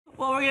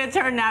Well, we're going to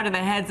turn now to the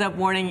heads-up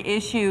warning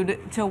issued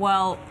to,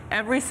 well,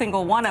 every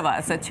single one of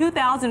us. A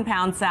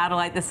 2,000-pound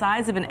satellite the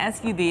size of an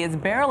SUV is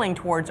barreling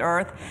towards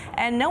Earth,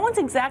 and no one's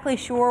exactly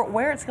sure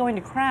where it's going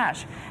to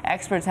crash.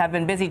 Experts have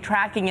been busy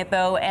tracking it,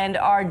 though, and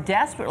are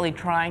desperately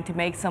trying to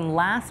make some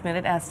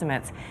last-minute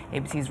estimates.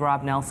 ABC's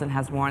Rob Nelson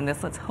has more on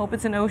this. Let's hope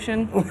it's an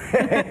ocean.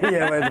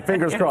 Yeah,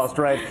 fingers crossed,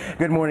 right?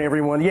 Good morning,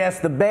 everyone.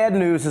 Yes, the bad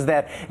news is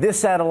that this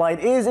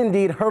satellite is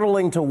indeed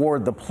hurtling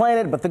toward the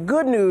planet, but the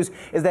good news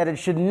is that it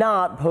should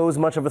not pose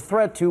much of a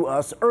threat to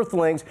us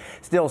Earthlings.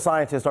 Still,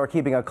 scientists are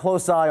keeping a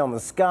close eye on the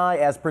sky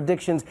as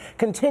predictions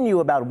continue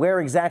about where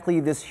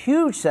exactly this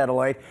huge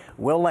satellite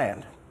will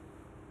land.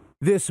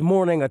 This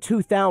morning, a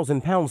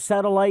 2,000-pound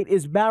satellite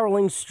is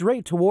barreling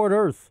straight toward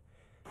Earth.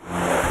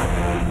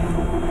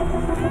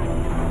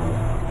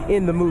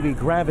 In the movie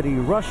Gravity,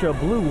 Russia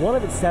blew one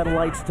of its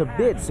satellites to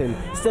bits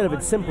instead of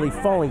it simply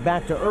falling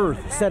back to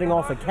Earth, setting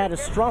off a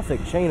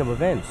catastrophic chain of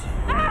events.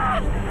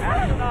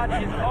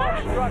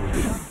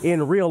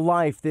 In real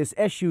life, this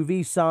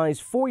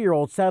SUV-sized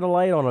 4-year-old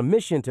satellite on a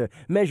mission to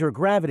measure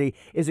gravity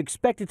is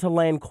expected to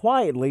land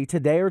quietly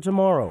today or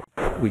tomorrow.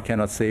 We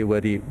cannot say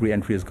where the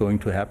re-entry is going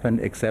to happen,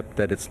 except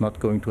that it's not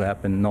going to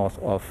happen north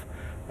of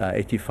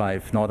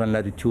 85 northern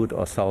latitude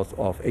or south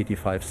of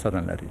 85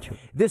 southern latitude.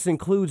 This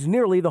includes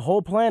nearly the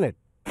whole planet.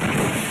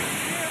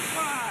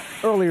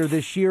 Earlier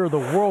this year, the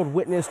world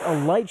witnessed a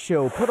light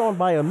show put on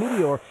by a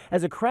meteor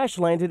as it crash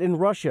landed in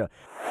Russia.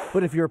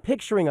 But if you're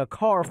picturing a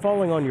car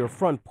falling on your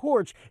front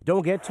porch,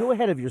 don't get too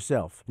ahead of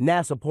yourself.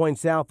 NASA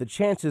points out the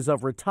chances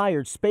of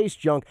retired space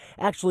junk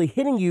actually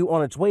hitting you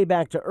on its way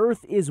back to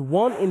Earth is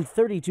 1 in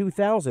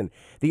 32,000.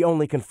 The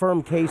only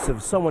confirmed case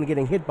of someone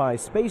getting hit by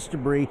space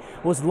debris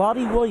was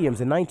Lottie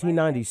Williams in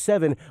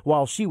 1997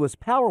 while she was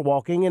power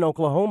walking in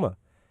Oklahoma.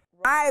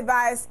 My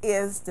advice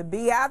is to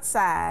be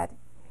outside.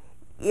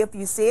 If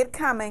you see it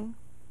coming,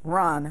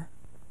 run.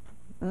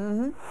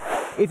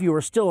 If you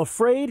are still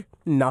afraid,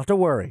 not to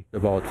worry.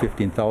 About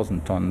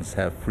 15,000 tons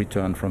have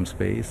returned from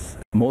space.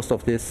 Most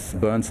of this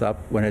burns up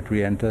when it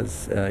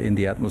re-enters in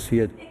the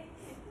atmosphere.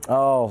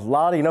 Oh,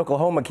 Lottie in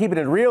Oklahoma keeping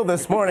it real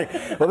this morning.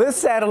 Well, this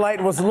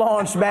satellite was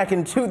launched back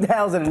in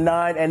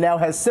 2009 and now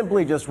has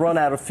simply just run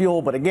out of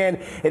fuel. But again,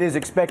 it is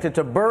expected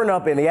to burn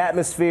up in the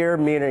atmosphere,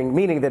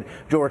 meaning that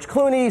George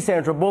Clooney,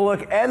 Sandra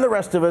Bullock, and the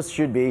rest of us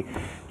should be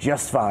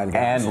just fine,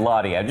 guys. And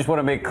Lottie, I just want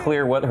to make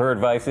clear what her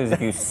advice is.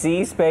 If you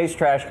see space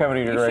trash coming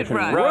in your direction,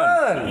 run.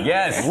 Run.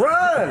 Yes.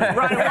 Run!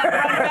 Run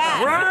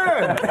fast.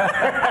 Run!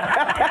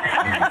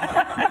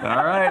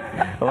 All right.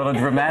 A little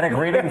dramatic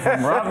reading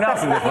from Rob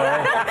Nelson this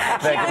morning.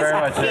 Thank you very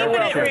much. Keeping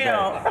it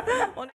real.